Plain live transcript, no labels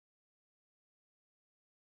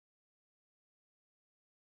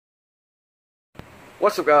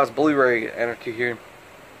What's up, guys? Blu-Ray Anarchy here.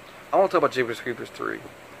 I want to talk about Jeepers Creepers 3.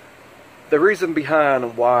 The reason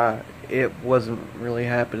behind why it wasn't really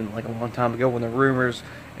happening like a long time ago, when the rumors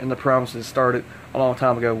and the promises started a long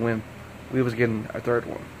time ago when we was getting our third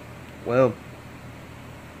one. Well,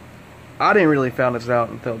 I didn't really find this out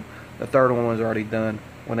until the third one was already done,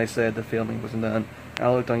 when they said the filming was done.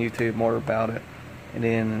 I looked on YouTube more about it, and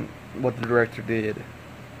then what the director did.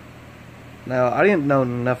 Now, I didn't know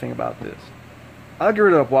nothing about this. I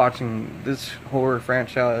grew up watching this horror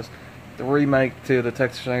franchise, the remake to the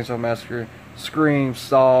Texas Chainsaw Massacre, Scream,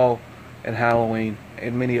 Saw, and Halloween,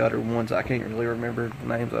 and many other ones I can't really remember the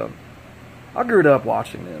names of. I grew up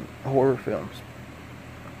watching them horror films,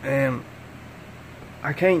 and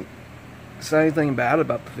I can't say anything bad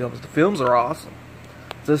about the films. The films are awesome.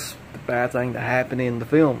 Just the bad thing that happened in the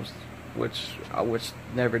films, which I wish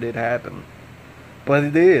never did happen, but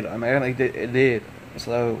it did. I mean, it did.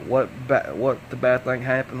 So what the bad thing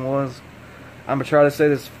happened was, I'm gonna try to say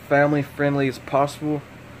this family friendly as possible.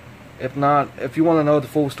 If not, if you want to know the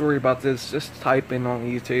full story about this, just type in on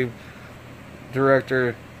YouTube,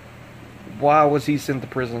 director, why was he sent to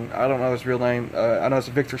prison? I don't know his real name. I know it's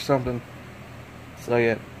Victor something. So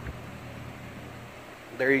yeah,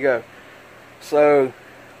 there you go. So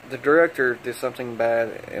the director did something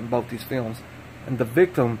bad in both these films, and the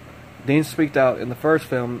victim didn't speak out in the first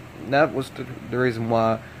film. And that was the reason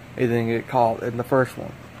why he didn't get caught in the first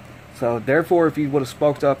one. So therefore, if he would have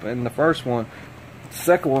spoke up in the first one, the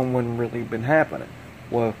second one wouldn't really been happening.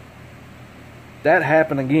 Well, that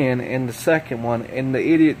happened again in the second one, and the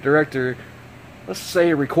idiot director, let's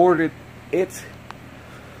say, recorded it,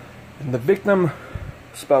 and the victim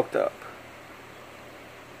spoke up.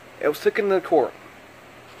 It was taken to court.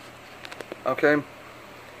 Okay,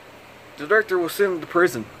 the director was sent to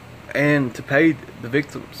prison and to pay the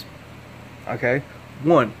victims. Okay,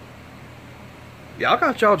 one, y'all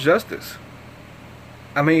got y'all justice.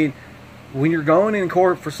 I mean, when you're going in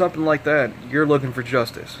court for something like that, you're looking for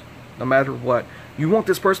justice, no matter what. You want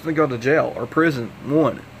this person to go to jail or prison,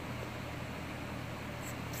 one.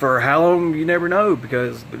 For how long, you never know,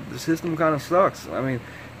 because the system kind of sucks. I mean,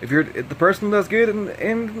 if the person does good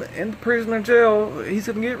in the prison or jail, he's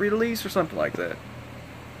gonna get released or something like that.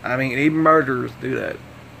 I mean, even murderers do that.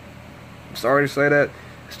 I'm sorry to say that.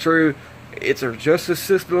 It's true. It's our justice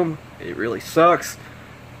system. It really sucks.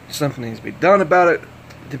 Something needs to be done about it,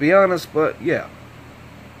 to be honest, but yeah.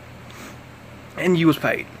 And you was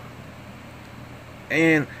paid.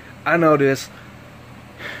 And I know this.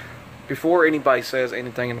 Before anybody says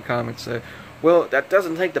anything in the comments, well, that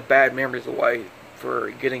doesn't take the bad memories away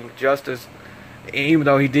for getting justice. Even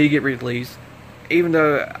though he did get released, even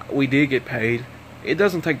though we did get paid, it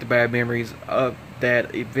doesn't take the bad memories of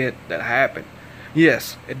that event that happened.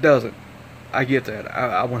 Yes, it doesn't. I get that.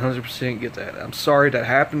 I 100% get that. I'm sorry that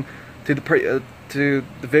happened to the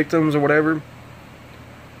victims or whatever.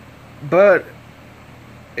 But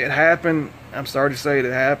it happened. I'm sorry to say it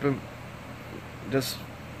happened. Just,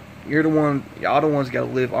 y'all the ones got to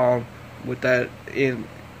live on with that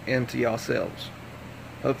into yourselves.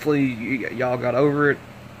 Hopefully y'all got over it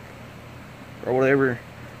or whatever.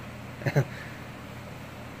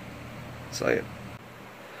 Say it.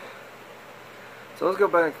 So let's go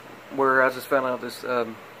back where I just found out this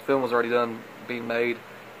film was already done being made.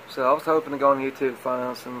 So I was hoping to go on YouTube to find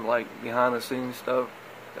out some like behind the scenes stuff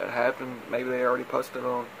that happened. Maybe they already posted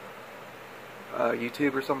on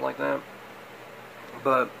YouTube or something like that.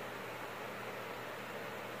 But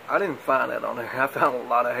I didn't find that on there. I found a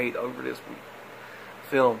lot of hate over this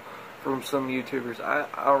film from some YouTubers. I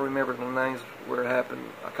don't remember the names where it happened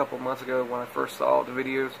a couple months ago when I first saw the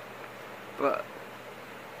videos. But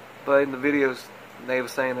in the videos, they were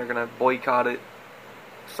saying they're going to boycott it,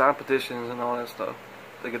 sign petitions and all that stuff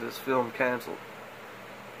to get this film canceled.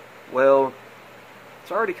 Well,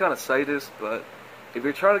 it's already kind of say this, but if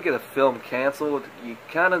you're trying to get a film canceled, you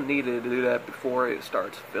kind of need to do that before it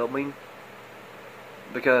starts filming.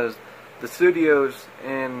 Because the studios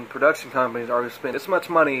and production companies already spent this much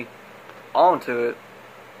money onto it,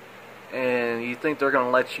 and you think they're going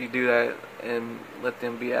to let you do that and let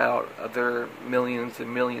them be out of their millions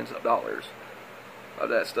and millions of dollars of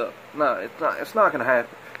that stuff. No, it's not going to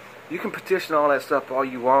happen. You can petition all that stuff all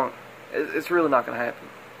you want. It's really not going to happen.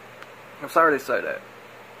 I'm sorry to say that.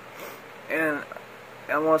 And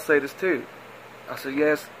I want to say this too. I said,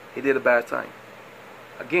 yes, he did a bad thing.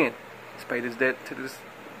 Again, he's paid his debt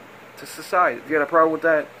to society. If you got a problem with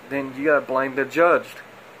that, then you got to blame the judge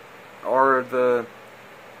or the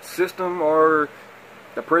system or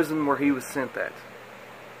the prison where he was sent at.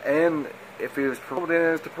 And if he was paroled,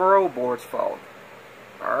 then it's the parole board's fault.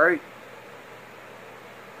 Alright?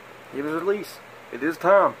 He was released. It is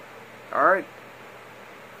time. Alright?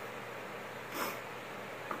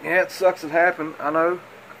 Yeah, it sucks it happened. I know.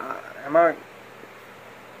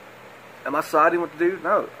 Am I siding with the dude?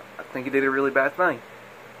 No. I think he did a really bad thing.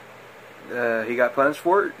 He got punished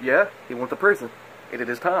for it? Yeah. He went to prison. He did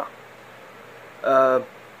his time. I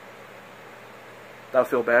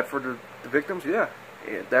feel bad for the victims? Yeah.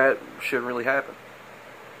 That shouldn't really happen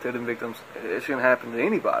to the victims. It shouldn't happen to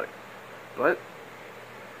anybody. But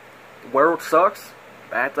the world sucks.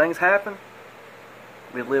 Bad things happen.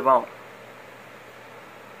 We live on.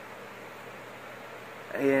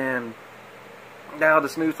 And now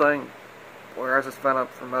this new thing, where I just found out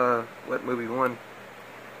from What Movie One,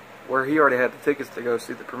 where he already had the tickets to go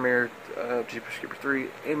see the premiere of Jeepers Creepers 3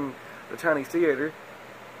 in the Chinese theater.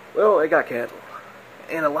 Well, it got canceled.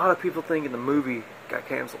 And a lot of people thinking the movie got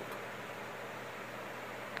canceled.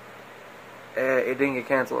 It didn't get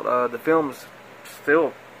canceled. The film's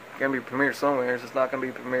still going to be premiered somewhere. It's just not going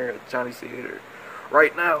to be premiered at the Chinese theater.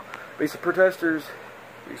 Right now, these protesters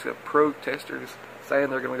saying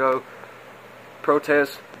they're going to go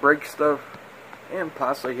protest, break stuff, and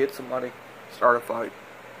possibly hit somebody, start a fight.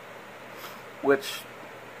 Which,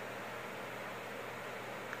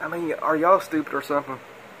 I mean, are y'all stupid or something?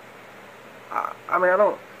 I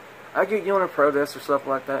mean, I get you in a protest or stuff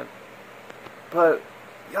like that, but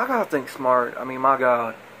y'all gotta think smart. I mean, my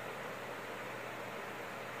God.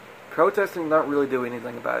 Protesting don't really do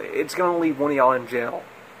anything about it. It's gonna leave one of y'all in jail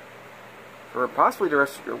for possibly the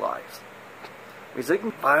rest of your lives. Because they can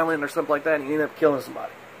be violent or something like that, and you end up killing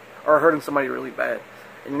somebody or hurting somebody really bad,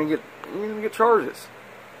 and you're gonna get charges.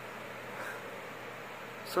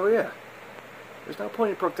 So yeah, there's no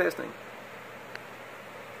point in protesting.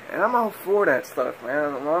 And I'm all for that stuff,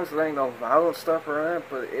 man, as long as it ain't no violent stuff or that,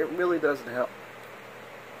 but it really doesn't help.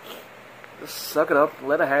 Just suck it up,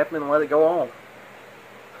 let it happen, and let it go on.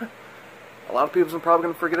 A lot of people are probably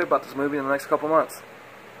going to forget about this movie in the next couple months.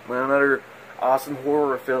 When another awesome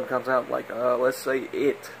horror film comes out, like, let's say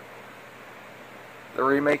It. The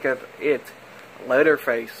remake of It.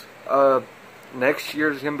 Leatherface. Next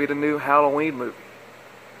year is going to be the new Halloween movie.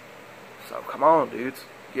 So, come on, dudes.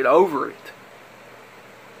 Get over it.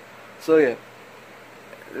 So, yeah.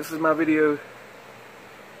 This is my video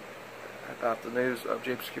about the news of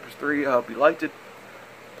Jeepers Creepers 3. I hope you liked it.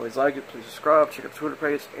 Please like it, please subscribe, check out the Twitter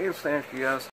page, and thank you guys.